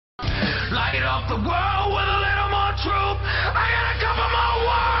Light up the world with a little more troop. I got a couple more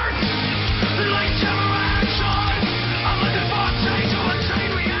words. Like action. I'm looking for a change or a chain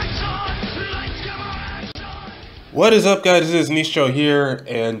reaction. Like action. What is up, guys? This is Nisho here,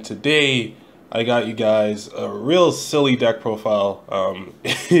 and today I got you guys a real silly deck profile.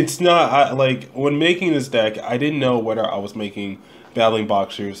 It's not like when making this deck, I didn't know whether I was making Battling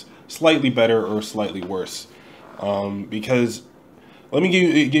Boxers slightly better or slightly worse. Because let me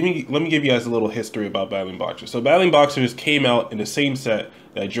give you guys a little history about Battling Boxers. So Battling Boxers came out in the same set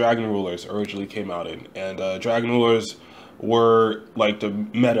that Dragon Rulers originally came out in, and Dragon Rulers were like the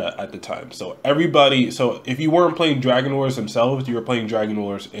meta at the time. So if you weren't playing Dragon Rulers themselves, you were playing Dragon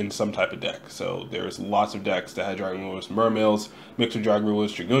Rulers in some type of deck. So there's lots of decks that had Dragon Rulers, Mermails, mixed with Dragon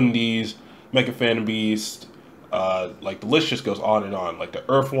Rulers, Dragonic, Mecha Phantom Beast. Like the list just goes on and on. Like the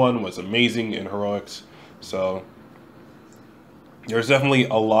Earth one was amazing in Heroics. So there's definitely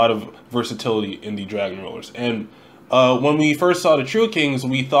a lot of versatility in the Dragon Rulers. And when we first saw the True Kings,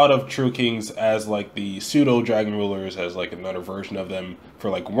 we thought of True Kings as like the pseudo Dragon Rulers, as like another version of them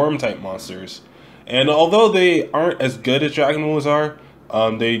for like worm type monsters. And although they aren't as good as Dragon Rulers are,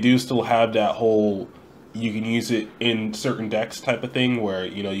 they do still have that whole you can use it in certain decks type of thing, where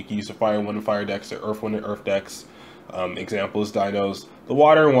you can use the Fire 1 and Fire decks, the Earth 1 and Earth decks. Example is Dinos. The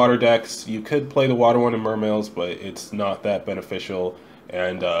Water and Water decks, you could play the Water 1 and Mermails, but it's not that beneficial.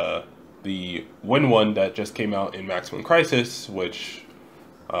 And the Wind 1 that just came out in Maximum Crisis, which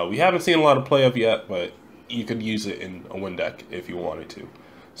we haven't seen a lot of play of yet, but you could use it in a Wind deck if you wanted to.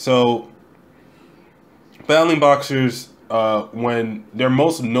 So Battling Boxers, when their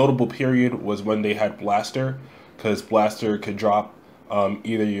most notable period was when they had Blaster, because Blaster could drop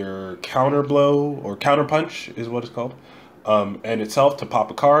either your counter blow or counterpunch is what it's called, and itself to pop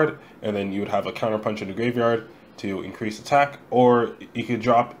a card, and then you would have a counterpunch in the graveyard to increase attack, or you could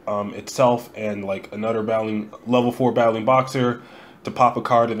drop itself and like another level 4 Battling Boxer to pop a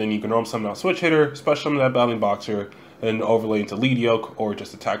card, and then you can normal summon out switchitter, special summon that Battling Boxer, and overlay into lead yoke, or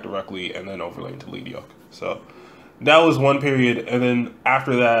just attack directly and then overlay into lead yoke. So that was one period, and then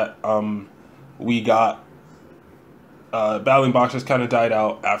after that, we got Battling Boxers kind of died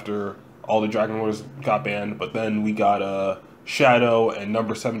out after all the Dragon Wars got banned, but then we got Shadow and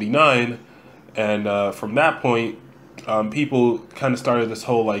number 79, and from that point, people kind of started this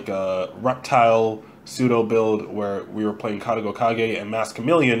whole like reptile pseudo build where we were playing Katago Kage and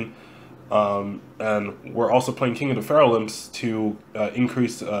Chameleon, and we're also playing King of the Pharaoh Imps to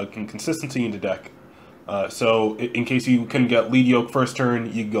increase consistency in the deck. So in case you couldn't get lead yoke first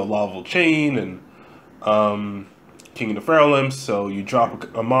turn, you could go Lava Chain and King of the Pharaoh Imps, so you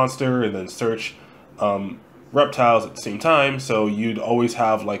drop a monster and then search reptiles at the same time, so you'd always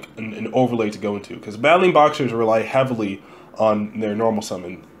have like an overlay to go into, because Battling Boxers rely heavily on their normal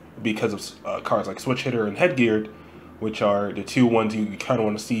summon because of cards like Switchitter and Headgeared, which are the two ones you kind of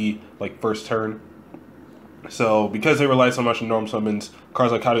want to see like first turn. So because they rely so much on normal summons,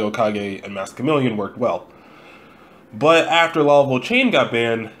 cards like Katago Kage and Chameleon worked well. But after Lava Chain got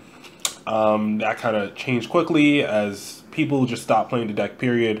banned, that kind of changed quickly as people just stopped playing the deck,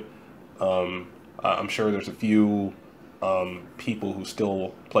 period. I'm sure there's a few people who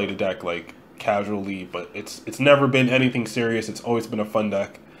still play the deck like casually, but it's never been anything serious. It's always been a fun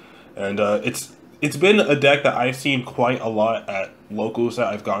deck, and it's been a deck that I've seen quite a lot at locals that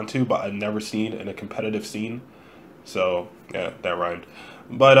I've gone to, but I've never seen in a competitive scene. So yeah, that rhymed.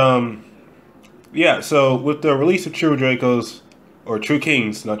 But yeah, so with the release of True Dracos, or True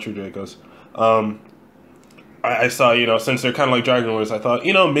Kings, not True Dracos, I saw, since they're kind of like Dragon Rulers, I thought,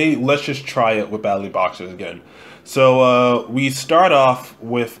 maybe let's just try it with Battling Boxers again. So we start off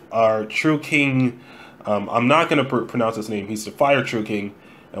with our True King. I'm not going to pronounce his name. He's the Fire True King.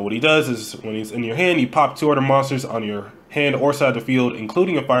 And what he does is, when he's in your hand, you pop 2 other monsters on your hand or side of the field,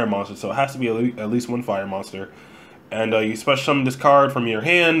 including a fire monster. So it has to be at least one fire monster. And you special summon this card from your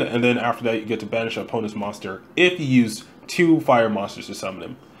hand, and then after that you get to banish an opponent's monster if you use 2 fire monsters to summon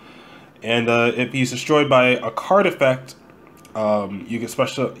him. And if he's destroyed by a card effect,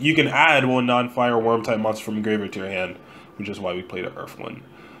 you can add 1 non-fire worm type monster from your graveyard to your hand, which is why we played an Earth one.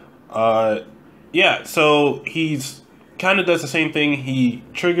 Yeah, so he's kind of does the same thing. He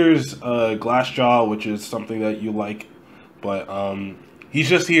triggers glassjaw, which is something that you like, but he's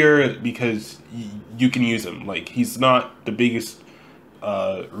just here because you can use him. Like, he's not the biggest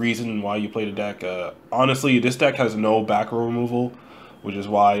reason why you play the deck. Honestly, this deck has no back row removal, which is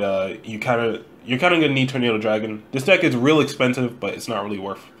why you're kind of gonna need Tornado Dragon. This deck is real expensive, but it's not really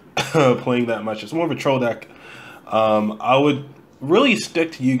worth playing that much. It's more of a troll deck. I would really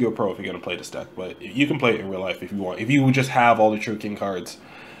stick to Yu-Gi-Oh! Pro if you're gonna play this deck, but you can play it in real life if you want. If you just have all the True King cards,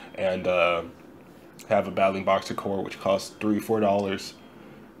 and have a Battling Boxer core, which costs $3-4.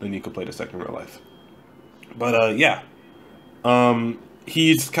 Then you could play the second real life. But yeah,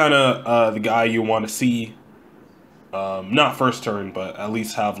 he's kind of the guy you want to see. Not first turn, but at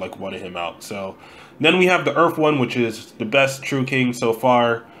least have like one of him out. So then we have the Earth one, which is the best True King so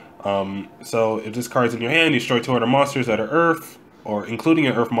far. So if this card's in your hand, you destroy 200 monsters that are Earth, or including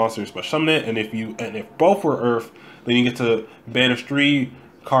an Earth monster, special summon it. And if both were Earth, then you get to banish 3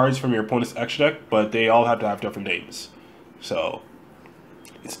 cards from your opponent's extra deck, but they all have to have different names. So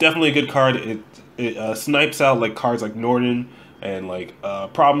it's definitely a good card. It snipes out like cards like Norden and like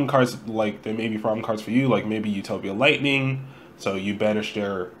problem cards. Like there may be problem cards for you, like maybe Utopia Lightning. So you banish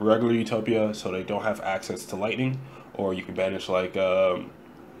their regular Utopia, so they don't have access to Lightning. Or you can banish like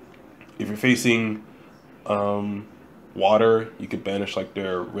if you're facing water, you could banish like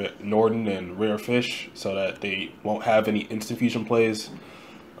their Norden and Rare Fish, so that they won't have any instant fusion plays.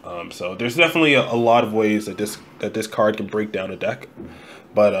 So there's definitely a lot of ways that this card can break down a deck,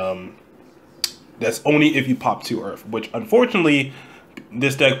 but that's only if you pop 2 Earth, which unfortunately,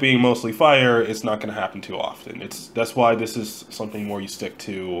 this deck being mostly fire, it's not going to happen too often. That's why this is something more you stick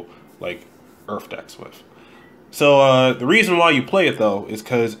to like Earth decks with. So the reason why you play it though is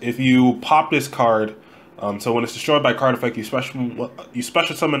because if you pop this card, so when it's destroyed by card effect, you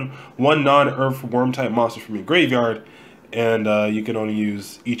special summon 1 non-Earth worm type monster from your graveyard, and you can only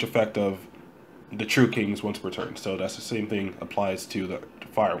use each effect of the True Kings once per turn. So that's the same thing applies to the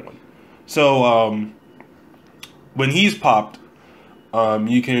fire one. So when he's popped,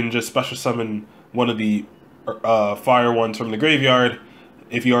 you can just special summon one of the fire ones from the graveyard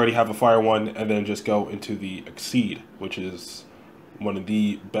if you already have a fire one, and then just go into the Exceed, which is one of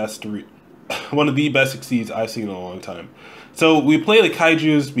the best Exceeds I've seen in a long time. So we play the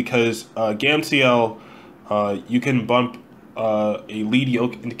Kaijus because Gameciel, you can bump a lead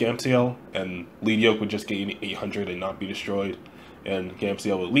yoke into Gameciel, and lead yoke would just gain 800 and not be destroyed, and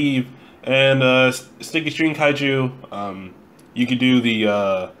Gameciel would leave. And Sticky String Kaiju, you could do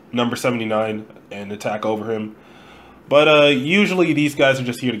the number 79 and attack over him. But usually these guys are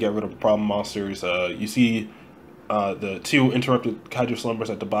just here to get rid of problem monsters. You see the 2 interrupted Kaiju slumbers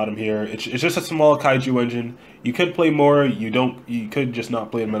at the bottom here. It's just a small Kaiju engine. You could play more. You could just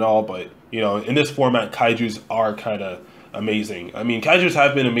not play them at all. But you know, in this format, Kaijus are kind of amazing. I mean, Kaijus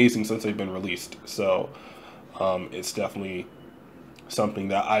have been amazing since they've been released. So it's definitely something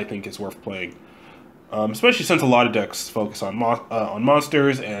that I think is worth playing. Especially since a lot of decks focus on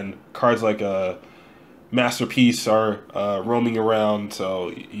monsters, and cards like Masterpiece are roaming around, so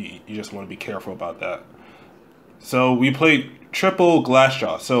you just want to be careful about that. So we played triple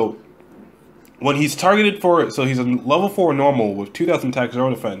glassjaw. So when he's targeted for, so he's a level 4 normal with 2000 attack, 0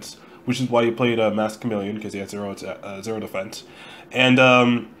 defense, which is why you played Masked Chameleon, because he has 0 defense.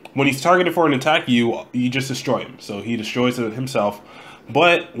 And when he's targeted for an attack, you just destroy him. So he destroys it himself.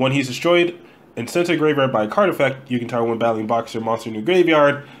 But when he's destroyed and sent to the graveyard by a card effect, you can target 1 Battling Boxer monster in your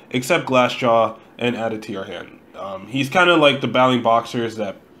graveyard, except Glassjaw, and add it to your hand. He's kind of like the Battling Boxers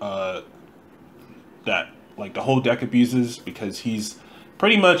that like the whole deck abuses, because he's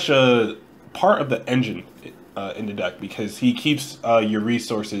pretty much part of the engine in the deck, because he keeps your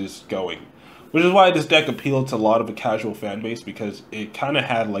resources going. Which is why this deck appealed to a lot of the casual fan base, because it kind of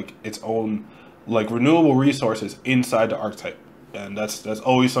had like its own like renewable resources inside the archetype, and that's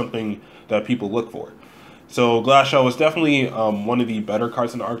always something that people look for. So Glassjaw was definitely one of the better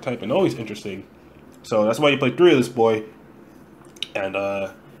cards in the archetype, and always interesting. So that's why you play 3 of this boy, and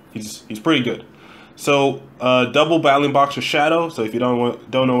he's pretty good. So double Battling Boxer Shadow. So if you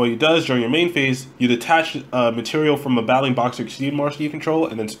don't know what he does, during your main phase, you detach material from a Battling Boxer Exceed monster you control,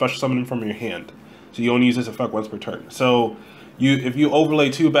 and then special summon him from your hand. So you only use this effect once per turn. So if you overlay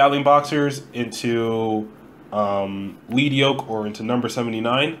 2 Battling Boxers into lead yoke or into number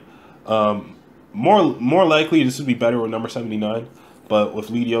 79, more likely this would be better with number 79, but with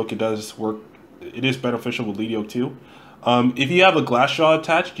lead yoke it does work. It is beneficial with lead yoke too. If you have a Glassjaw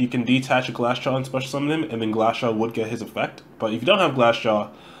attached, you can detach a Glassjaw and special summon him, and then Glassjaw would get his effect. But if you don't have Glassjaw,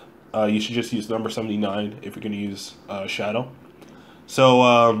 you should just use number 79 if you're going to use Shadow.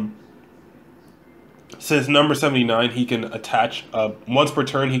 So since number 79, he can attach, once per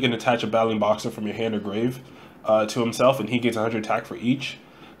turn, he can attach a Battling Boxer from your hand or grave to himself, and he gets 100 attack for each.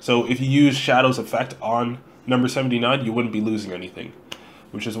 So if you use Shadow's effect on number 79, you wouldn't be losing anything,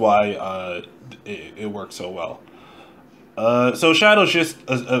 which is why it works so well. So Shadow's just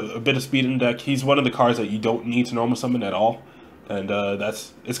a bit of speed in the deck. He's one of the cards that you don't need to normal summon at all, and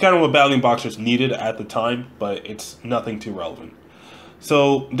it's kind of what Battling Boxers needed at the time, but it's nothing too relevant.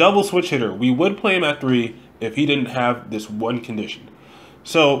 So double switch hitter, we would play him at 3 if he didn't have this one condition.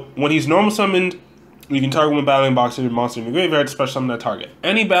 So when he's normal summoned, you can target one battling boxer monster in your graveyard, special summon that target.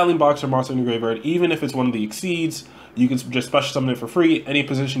 Any battling boxer monster in your graveyard, even if it's one of the exceeds, you can just special summon it for free, any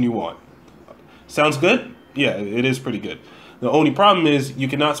position you want. Sounds good? Yeah, it is pretty good. The only problem is you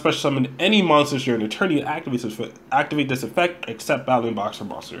cannot special summon any monsters during the turn you activate this effect except battling boxer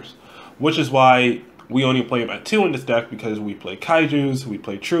monsters. Which is why we only play them at 2 in this deck, because we play Kaijus, we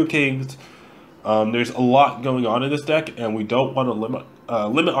play True Kings. There's a lot going on in this deck, and we don't want to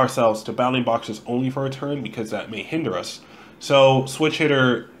limit ourselves to battling boxers only for a turn, because that may hinder us. So switch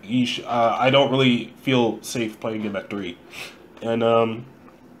hitter, I don't really feel safe playing him at 3. And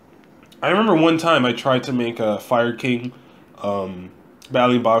I remember one time I tried to make a Fire King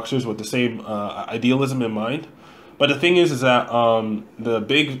battling boxers with the same idealism in mind, but the thing is that the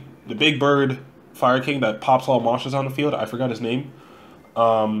big bird Fire King that pops all monsters on the field, I forgot his name.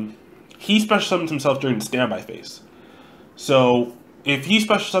 He special summons himself during the standby phase. So if he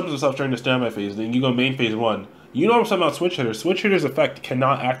special summons himself during the standby phase, then you go main phase 1. You know what I'm talking about switch hitter. Switch hitter's effect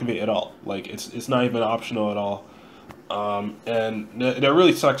cannot activate at all. Like it's not even optional at all. And that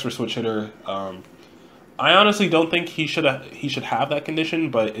really sucks for switch hitter. I honestly don't think he should have that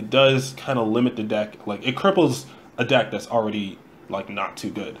condition, but it does kind of limit the deck. Like it cripples a deck that's already like not too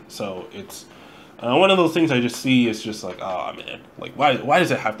good. So it's one of those things I just see is just like, oh man, like why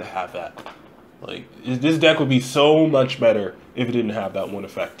does it have to have that? Like this deck would be so much better if it didn't have that one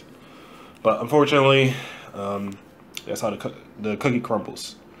effect. But unfortunately, that's how the cookie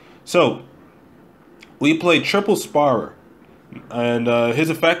crumbles. So we play triple sparrer. And his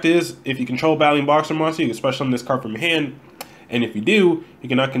effect is, if you control battling boxer monster, you can special summon this card from your hand. And if you do, you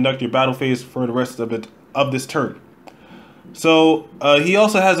cannot conduct your battle phase for the rest of this turn. So he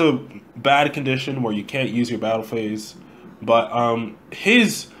also has a bad condition where you can't use your battle phase. But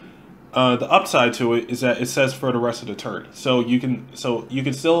the upside to it is that it says for the rest of the turn. So you can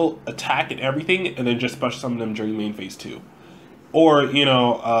still attack and everything, and then just special summon them during main phase 2. Or, you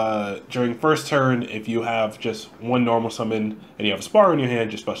know, during first turn, if you have just one normal summon and you have a sparrer in your hand,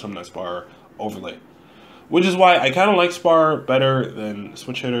 just special summon that sparrer overlay. Which is why I kind of like sparrer better than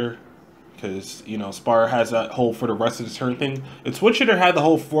switch hitter, because, you know, sparrer has that whole for the rest of the turn thing. If switch hitter had the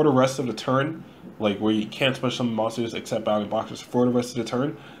whole for the rest of the turn, like where you can't special summon monsters except battling boxers for the rest of the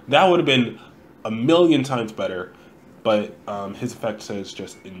turn, that would have been a million times better. But his effect says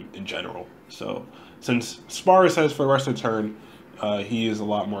just in general. So since sparrer says for the rest of the turn, he is a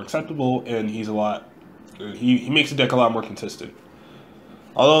lot more acceptable, and he makes the deck a lot more consistent.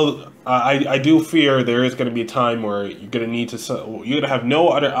 Although I do fear there is going to be a time where you're going to have no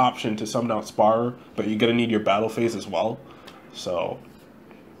other option to summon out sparrer, but you're going to need your battle phase as well. So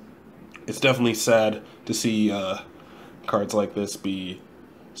it's definitely sad to see cards like this be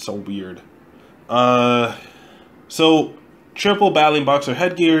so weird. So triple battling boxer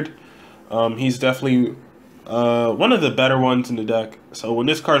headgeared. He's definitely one of the better ones in the deck. So when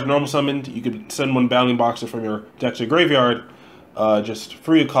this card's normal summoned, you can send one battling boxer from your deck to your graveyard, just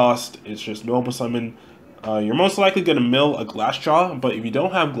free of cost. It's just normal summon. You're most likely going to mill a glassjaw, but if you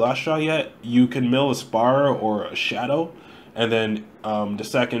don't have glassjaw yet, you can mill a sparrer or a shadow, and then the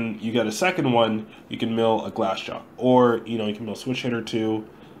second you get a second one, you can mill a glassjaw, or you can mill switch hitter too.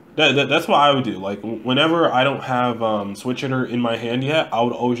 That's what I would do. Like whenever I don't have switch hitter in my hand yet, I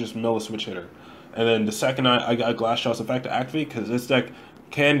would always just mill a switch hitter. And then the second I got Glassjaw's effect to activate, because this deck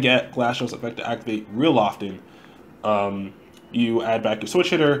can get Glassjaw's effect to activate real often, you add back your switch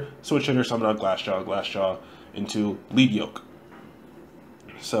hitter, summon out Glassjaw into lead yoke.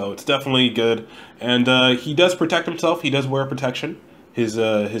 So it's definitely good. And he does protect himself. He does wear protection, his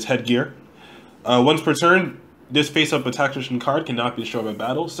headgear. Once per turn, this face-up protection card cannot be destroyed by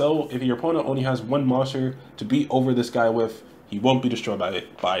battle. So if your opponent only has one monster to beat over this guy with, he won't be destroyed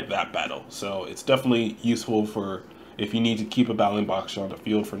by that battle. So it's definitely useful for if you need to keep a battling boxer on the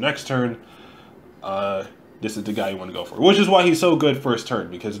field for next turn. This is the guy you want to go for. Which is why he's so good first turn,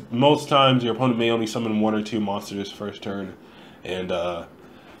 because most times your opponent may only summon 1 or 2 monsters first turn, and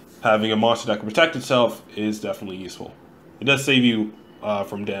having a monster that can protect itself is definitely useful. It does save you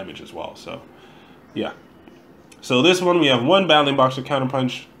from damage as well. So yeah. So this one we have 1 battling boxer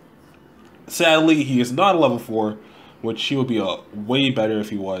counterpunch. Sadly, he is not a level 4. Which he would be way better if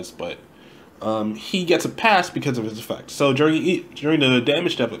he was, but he gets a pass because of his effect. So during the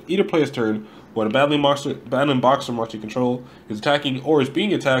damage step of either player's turn, when a battling boxer monster you control is attacking or is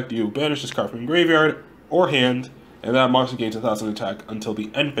being attacked, you banish this card from your graveyard or hand, and that monster gains 1,000 attack until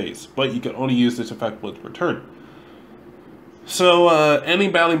the end phase. But you can only use this effect once per turn. So any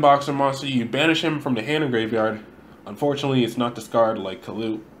battling boxer monster, you banish him from the hand or graveyard. Unfortunately, it's not discard like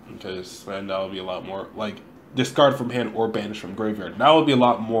Kalu, because then that would be a lot more like. discard from hand or banish from graveyard. That would be a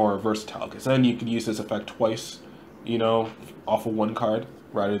lot more versatile, because then you could use this effect twice, you know, off of one card,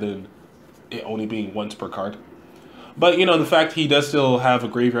 rather than it only being once per card. But, you know, the fact he does still have a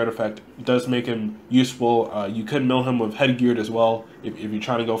graveyard effect does make him useful. You could mill him with headgeared as well if you're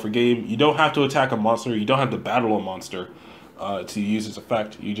trying to go for game. You don't have to attack a monster. You don't have to battle a monster to use this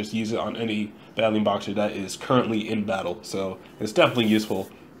effect. You just use it on any battling boxer that is currently in battle. So it's definitely useful.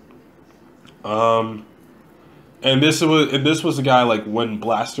 And this was a guy, like, when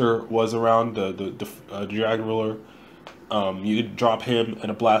Blaster was around, the Dragon Ruler. You could drop him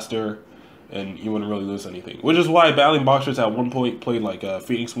and a Blaster, and you wouldn't really lose anything. Which is why battling boxers at one point played like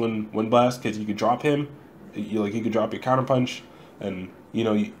Phoenix Wind Blast, because you could drop him, you could drop your counterpunch, and you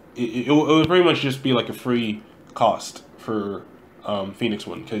know it would pretty much just be like a free cost for Phoenix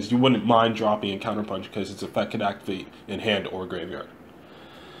Wind, because you wouldn't mind dropping a counterpunch because its effect could activate in hand or graveyard.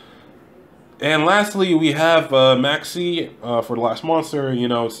 And lastly, we have maxx for the last monster. You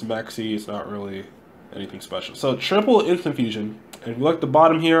know, it's maxx. It's not really anything special. So triple instant fusion. And if you look at the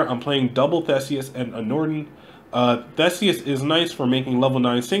bottom here, I'm playing double Theseus and a Norden. Theseus is nice for making level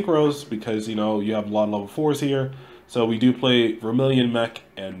 9 synchros because, you know, you have a lot of level 4s here. So we do play Vermillion, Mech,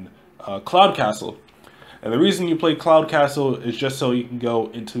 and Cloudcastle. And the reason you play Cloudcastle is just so you can go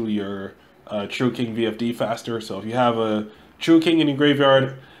into your True King VFD faster. So if you have a True King in your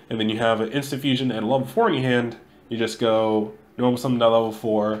graveyard, and then you have an instant fusion and a level 4 in your hand, you just go normal summon that level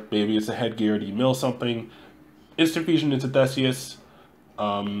 4, maybe it's a headgeared, you mill something, instant fusion into Theseus,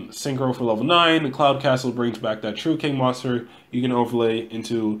 synchro for level 9, and Cloudcastle brings back that True King monster. You can overlay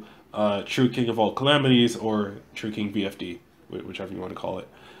into True King of all calamities or True King VFD, whichever you want to call it.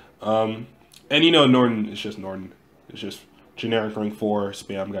 And you know, Norden is just Norden. It's just generic rank 4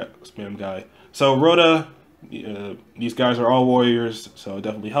 spam guy. So Rhoda, these guys are all warriors, so it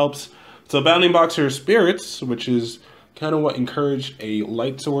definitely helps. So battling boxer spirits, which is kind of what encouraged a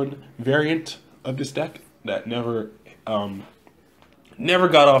light sword variant of this deck that never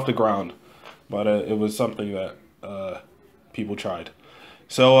got off the ground, but it was something that people tried.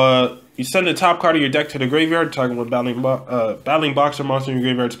 So you send the top card of your deck to the graveyard, target with battling boxer monster in your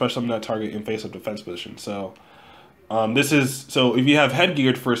graveyard, special summon that target in face-up defense position. So so if you have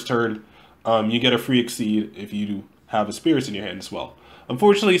headgeared first turn, you get a free exceed if you have a spirits in your hand as well.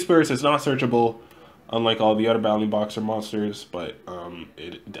 Unfortunately, spirits is not searchable, unlike all the other battling boxer monsters, but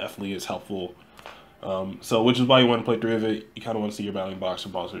it definitely is helpful. So which is why you want to play 3 of it. You kind of want to see your battling boxer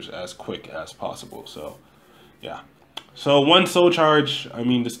monsters as quick as possible. So yeah. So 1 soul charge. I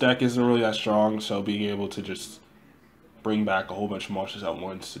mean, this deck isn't really that strong, so being able to just bring back a whole bunch of monsters at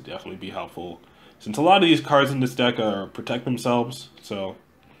once would definitely be helpful. Since a lot of these cards in this deck protect themselves, so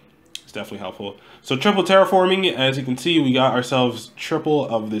it's definitely helpful. So triple terraforming, as you can see, we got ourselves triple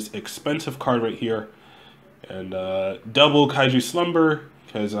of this expensive card right here, and double Kaiju Slumber,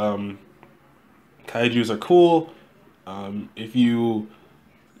 because Kaijus are cool.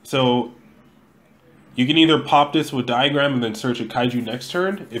 So you can either pop this with Diagram and then search a Kaiju next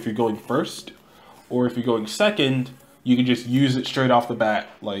turn if you're going first, or if you're going second, you can just use it straight off the bat.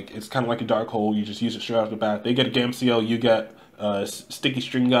 Like, it's kind of like a Dark Hole. You just use it straight off the bat. They get a Gameciel, you get a Sticky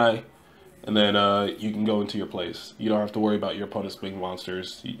String guy, and then you can go into your place. You don't have to worry about your opponent's big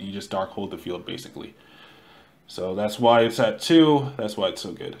monsters. You just Dark Hold the field, basically. So that's why it's at 2. That's why it's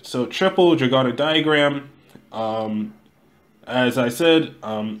so good. So triple Dragonic Diagram. As I said,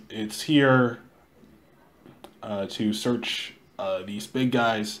 it's here to search these big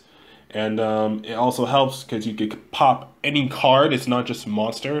guys. And it also helps because you could pop any card. It's not just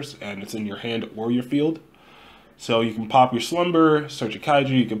monsters, and it's in your hand or your field. So you can pop your Slumber, search a Kaiju.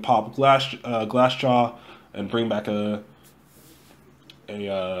 You can pop glassjaw and bring back a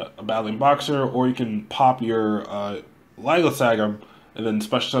battling boxer, or you can pop your Diagram and then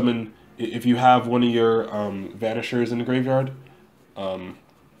special summon if you have one of your vanishers in the graveyard. Then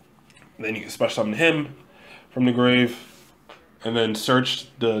you can special summon him from the grave. And then search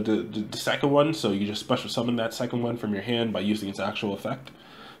the second one, so you just special summon that second one from your hand by using its actual effect.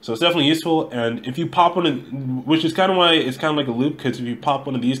 So it's definitely useful. And if you pop one, which is kind of why it's kind of like a loop, because if you pop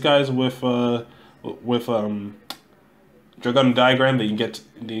one of these guys with Dragonic Diagram, then you get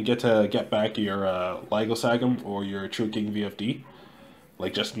to get back your Diagram or your True King VFD,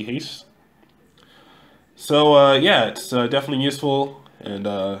 like just in case. So yeah, it's definitely useful. And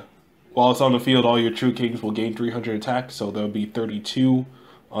while it's on the field, all your True Kings will gain 300 attack, so there'll be 32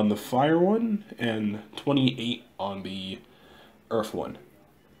 on the fire one and 28 on the earth one.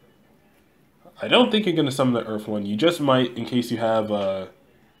 I don't think you're going to summon the earth one. You just might, in case you have a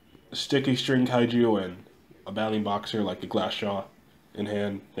Sticky String Kaiju and a battling boxer like the glassjaw in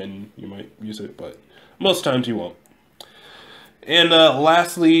hand, then you might use it. But Most times you won't. And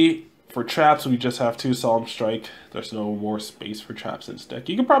lastly, for traps, we just have 2 Solemn Strike. There's no more space for traps in this deck.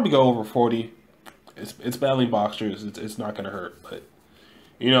 You can probably go over 40. It's Battling Boxers. It's not going to hurt. But,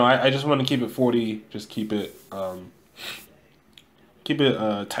 you know, I just want to keep it 40. Just keep it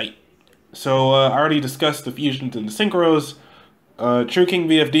tight. So I already discussed the fusions and the synchros. True King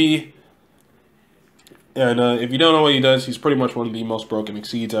VFD. And if you don't know what he does, he's pretty much one of the most broken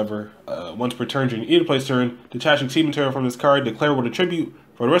exceeds ever. Once per turn during either player's turn, detach exceed material from this card, declare what attribute.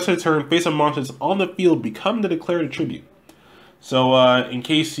 For the rest of the turn, face up monsters on the field become the declared attribute. So in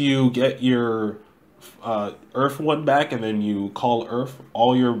case you get your Earth one back and then you call Earth,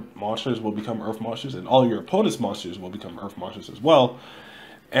 all your monsters will become Earth monsters, and all your opponent's monsters will become Earth monsters as well.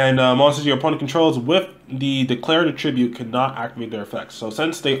 And monsters your opponent controls with the declared attribute cannot activate their effects. So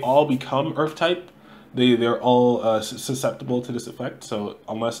since they all become Earth type, they're all susceptible to this effect. So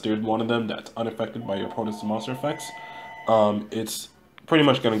unless there's one of them that's unaffected by your opponent's monster effects, it's pretty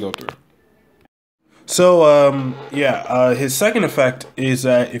much going to go through. So his second effect is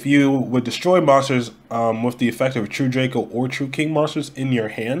that if you would destroy monsters with the effect of True Draco or True King monsters in your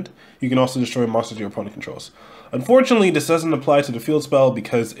hand, you can also destroy monsters your opponent controls. Unfortunately, this doesn't apply to the field spell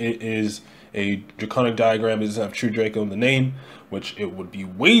because it is a Draconic Diagram. It doesn't have True Draco in the name, which it would be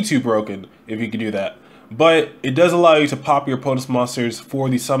way too broken if you could do that. But it does allow you to pop your opponent's monsters for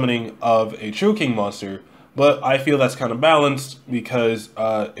the summoning of a True King monster. But I feel that's kind of balanced because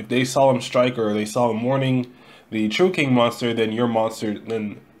if they Solemn Strike or they Solemn Warning the True King monster,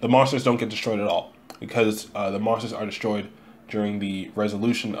 then the monsters don't get destroyed at all because the monsters are destroyed during the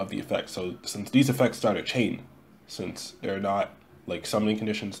resolution of the effect. So since these effects start a chain, since they're not like summoning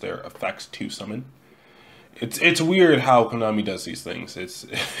conditions, they're effects to summon. It's weird how Konami does these things.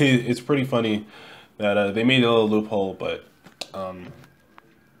 It's pretty funny that they made a little loophole, but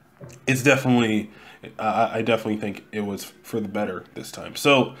it's definitely. I definitely think it was for the better this time.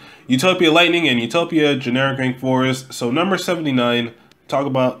 So, Utopia Lightning and Utopia Generic Rank 4s. So, number 79, talked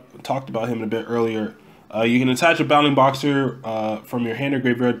about him a bit earlier. You can attach a Battling Boxer from your hand or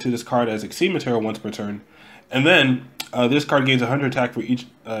graveyard to this card as Exceed material once per turn. And then, this card gains 100 attack for each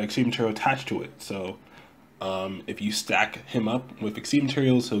Exceed material attached to it. So, if you stack him up with Exceed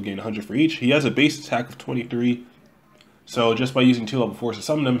materials, he'll gain 100 for each. He has a base attack of 23. So, just by using 2 level 4s to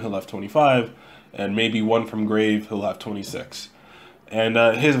summon him, he'll have 25. And maybe 1 from grave, he'll have 26. And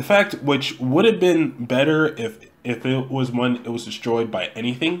his effect, which would have been better if it was when it was destroyed by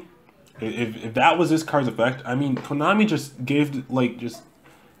anything. If that was this card's effect, I mean, Konami just gave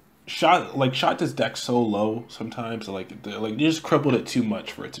shot this deck so low sometimes, they just crippled it too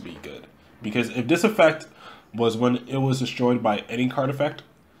much for it to be good. Because if this effect was when it was destroyed by any card effect,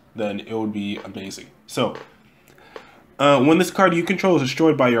 then it would be amazing. So when this card you control is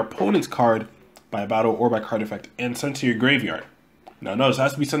destroyed by your opponent's card, by a battle or by card effect, and sent to your graveyard. Now notice, it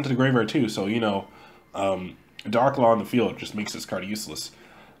has to be sent to the graveyard too, so you know, Dark Law on the field just makes this card useless.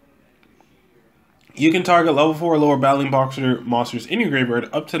 You can target level 4 or lower Battling Boxer monsters in your graveyard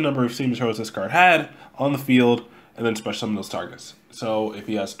up to the number of Steam materials this card had on the field, and then special summon those targets. So if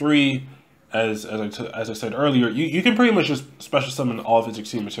he has 3, as I said earlier, you can pretty much just special summon all of his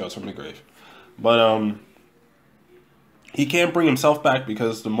Exceed materials from the grave. But he can't bring himself back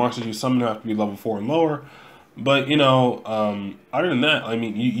because the monsters you summon have to be level 4 and lower. But, you know, other than that, I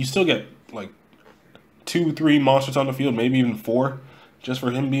mean, you still get, like, 2, 3 monsters on the field, maybe even 4, just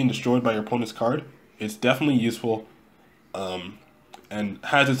for him being destroyed by your opponent's card. It's definitely useful, and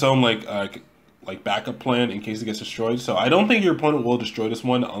has its own, like backup plan in case it gets destroyed. So I don't think your opponent will destroy this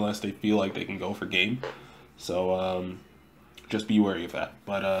one unless they feel like they can go for game. So, just be wary of that.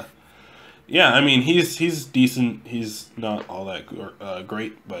 But, yeah, I mean, he's decent. He's not all that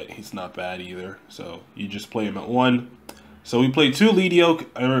great, but he's not bad either. So you just play him at 1. So we play 2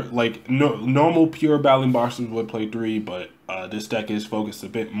 Leadioke, normal pure Battling Boxers would play 3, but this deck is focused a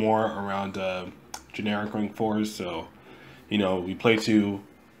bit more around generic rank 4s. So, you know, we play 2.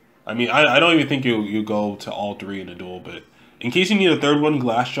 I mean, I don't even think you go to all 3 in a duel, but in case you need a 3rd one,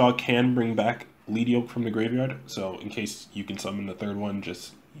 Glassjaw can bring back Leadioke from the graveyard. So in case you can summon the 3rd one,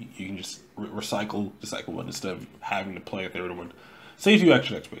 you can just recycle the second one instead of having to play a 3rd one. Saves you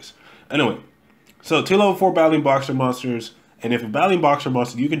extra deck space. Anyway, so 2 level 4 Battling Boxer monsters, and if a Battling Boxer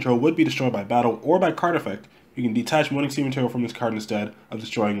monster you control would be destroyed by battle or by card effect, you can detach 1 Exceed material from this card instead of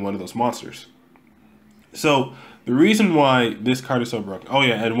destroying one of those monsters. So the reason why this card is so broken, oh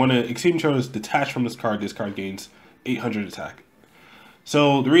yeah, and when an Exceed material is detached from this card gains 800 attack.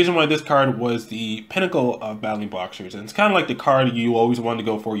 So the reason why this card was the pinnacle of Battling Boxers, and it's kind of like the card you always wanted to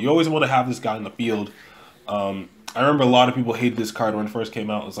go for. You always want to have this guy in the field. I remember a lot of people hated this card when it first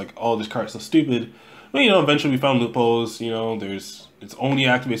came out. It was like, oh, this card's so stupid. But eventually we found loopholes. It's only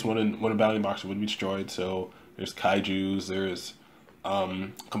activates when a battling boxer would be destroyed. So there's Kaijus, there's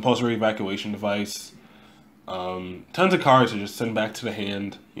compulsory evacuation device, tons of cards to just send back to the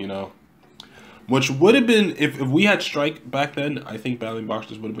hand. Which would have been if we had Strike back then. I think battling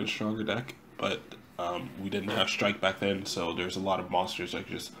boxers would have been a stronger deck, but we didn't have Strike back then, so there's a lot of monsters that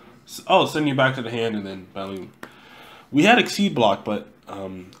just send you back to the hand and then battling. We had Exceed Block, but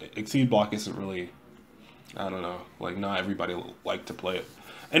Exceed Block isn't really, I don't know, like not everybody liked to play it.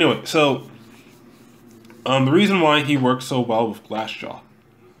 Anyway, so the reason why he works so well with glassjaw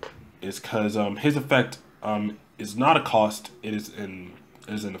is because his effect is not a cost, it is an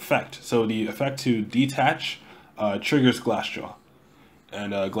effect. So the effect to detach triggers glassjaw,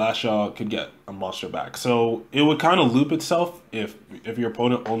 and glassjaw could get a monster back. So it would kind of loop itself if your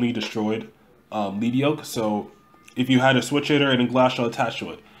opponent only destroyed Mediocre. So if you had a switch hitter and a glassjaw attached to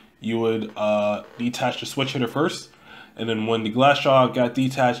it, you would detach the switch hitter first, and then when the glassjaw got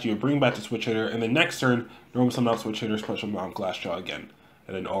detached, you would bring back the switch hitter, and then next turn, normal summon out switch hitter, special summon out glassjaw again,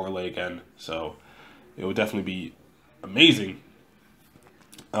 and then overlay again. So it would definitely be amazing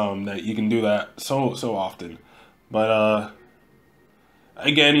that you can do that so often. But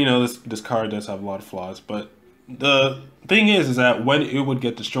again, this card does have a lot of flaws. But the thing is that when it would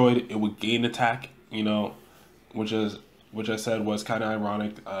get destroyed, it would gain attack. Which I said was kind of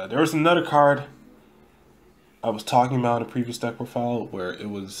ironic. There was another card I was talking about in a previous deck profile where it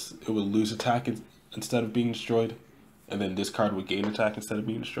would lose attack instead of being destroyed, and then this card would gain attack instead of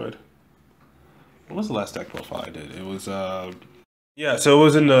being destroyed. What was the last deck profile I did? It was yeah, so it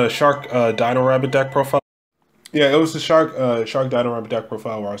was in the Shark Dino Rabbit deck profile. Yeah, it was the Shark Dino Rabbit deck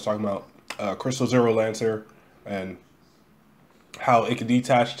profile where I was talking about Crystal Zero Lancer and how it could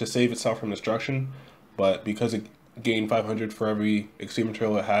detach to save itself from destruction, but because it gained 500 for every extreme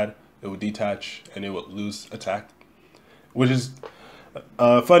material it had, it would detach and it would lose attack, which is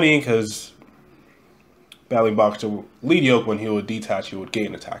funny because battling boxer lead yoke, when he would detach, he would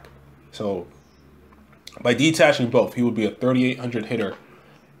gain attack. So by detaching both, he would be a 3,800 hitter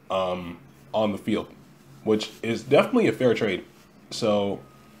on the field, which is definitely a fair trade. So,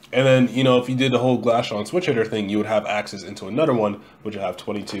 and then if you did the whole glassjaw and switch hitter thing, you would have access into another one, which would have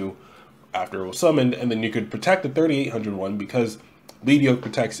 22 after it was summoned, and then you could protect the 3,800 one because lead yoke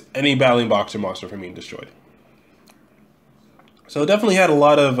protects any battling boxer monster from being destroyed. So it definitely had a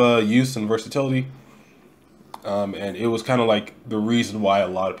lot of use and versatility, and it was kind of like the reason why a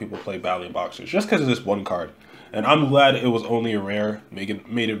lot of people play battling boxers, just because of this one card. And I'm glad it was only a rare, made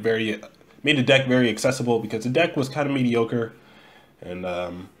the deck very accessible, because the deck was kind of mediocre, and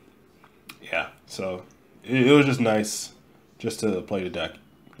yeah, so it was just nice just to play the deck,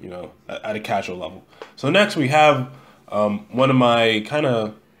 at a casual level. So next we have one of my kind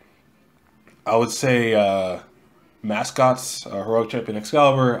of, I would say, mascots, Heroic Champion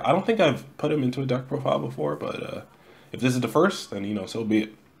Excalibur. I don't think I've put him into a deck profile before, but if this is the first, then so be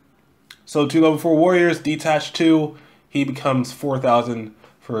it. So 2 level 4 warriors, detach 2, he becomes 4,000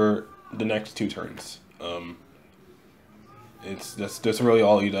 for the next 2 turns. That's really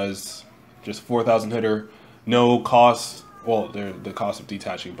all he does. Just 4,000 hitter, no cost. Well, the cost of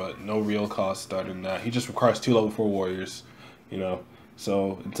detaching, but no real cost other than that. He just requires 2 level 4 warriors,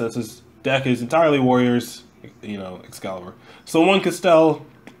 So since his deck is entirely warriors, Excalibur. So one Castell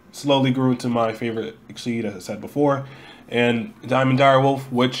slowly grew into my favorite Exceed, as I said before, and Diamond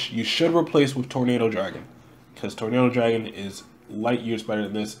Direwolf, which you should replace with Tornado Dragon, because Tornado Dragon is light years better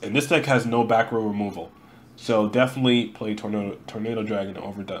than this, and this deck has no back row removal. So definitely play Tornado Dragon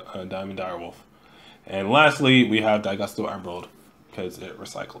over Diamond Direwolf. And lastly, we have Daigusto Emerald, because it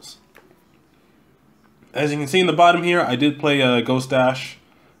recycles. As you can see in the bottom here, I did play Ghost Dash,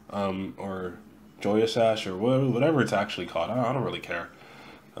 or Joyous Dash, or whatever it's actually called. I don't really care.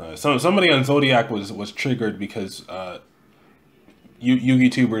 Somebody on Zodiac was triggered because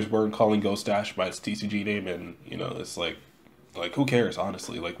YouTubers weren't calling Ghost Dash by its TCG name, and it's like who cares,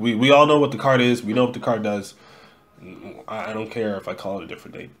 honestly? Like we all know what the card is, we know what the card does. I don't care if I call it a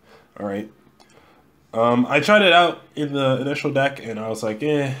different name. All right. I tried it out in the initial deck, and I was like,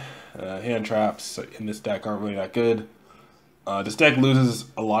 hand traps in this deck aren't really that good. This deck loses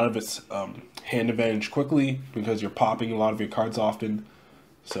a lot of its hand advantage quickly because you're popping a lot of your cards often.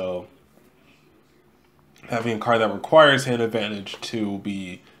 So having a card that requires hand advantage to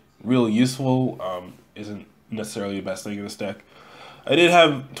be really useful isn't necessarily the best thing in this deck. I did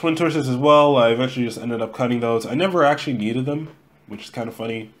have Twin Torches as well. I eventually just ended up cutting those. I never actually needed them, which is kind of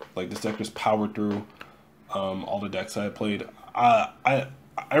funny. Like, this deck just powered through all the decks I played. I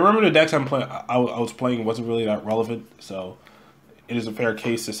remember the decks I was playing wasn't really that relevant, so it is a fair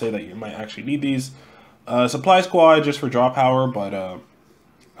case to say that you might actually need these. Supply Squad just for draw power, but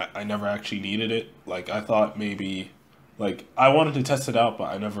I never actually needed it. Like, I thought maybe, like, I wanted to test it out,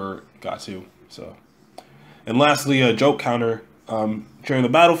 but I never got to, so. And lastly, a joke counter. During the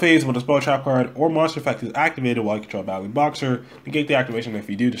battle phase, when a spell trap card or monster effect is activated while you control a battling boxer, negate the activation if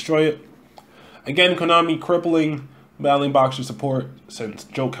you do, destroy it. Again, Konami crippling battling boxer support, since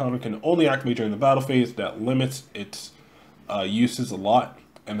joke counter can only activate during the battle phase. That limits its uses a lot,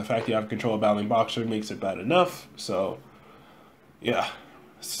 and the fact you have control of battling boxer makes it bad enough. So, yeah.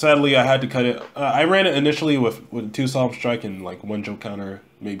 Sadly, I had to cut it. I ran it initially with 2 Solemn Strike and like 1 joke counter,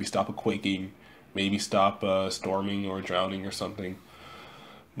 maybe stop a quaking, maybe stop storming or drowning or something.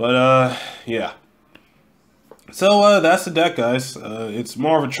 But yeah. So that's the deck, guys. It's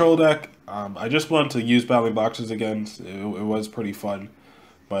more of a troll deck. I just wanted to use battling boxers again. It was pretty fun.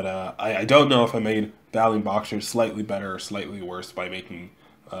 But I don't know if I made battling boxers slightly better or slightly worse by making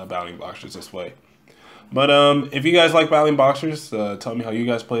battling boxers this way. But if you guys like battling boxers, tell me how you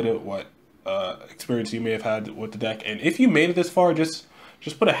guys played it, what experience you may have had with the deck. And if you made it this far, just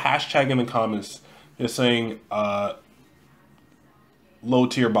put a hashtag in the comments just saying low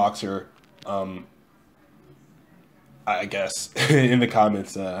tier boxer, I guess, in the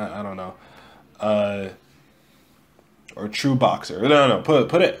comments. I don't know. Or true boxer. No. Put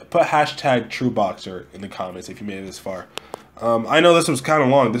hashtag true boxer in the comments if you made it this far. I know this was kind of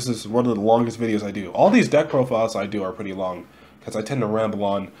long. This is one of the longest videos I do. All these deck profiles I do are pretty long because I tend to ramble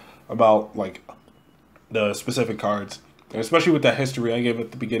on about like the specific cards, and especially with that history I gave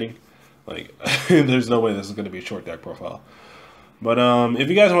at the beginning. Like, there's no way this is going to be a short deck profile. But if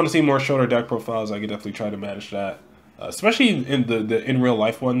you guys want to see more shorter deck profiles, I could definitely try to manage that. Especially in the in real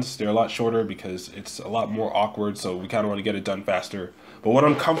life ones, they're a lot shorter because it's a lot more awkward. So we kind of want to get it done faster. But when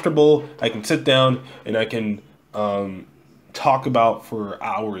I'm comfortable, I can sit down and I can talk about for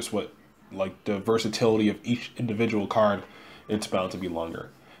hours what, like, the versatility of each individual card. It's bound to be longer.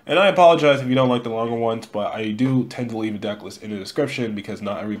 And I apologize if you don't like the longer ones, but I do tend to leave a deck list in the description because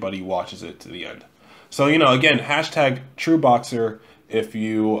not everybody watches it to the end. So, you know, again, hashtag TrueBoxer if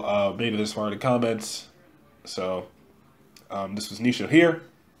you made it this far in the comments. So, this was Nisha here.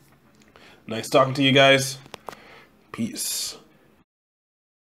 Nice talking to you guys. Peace.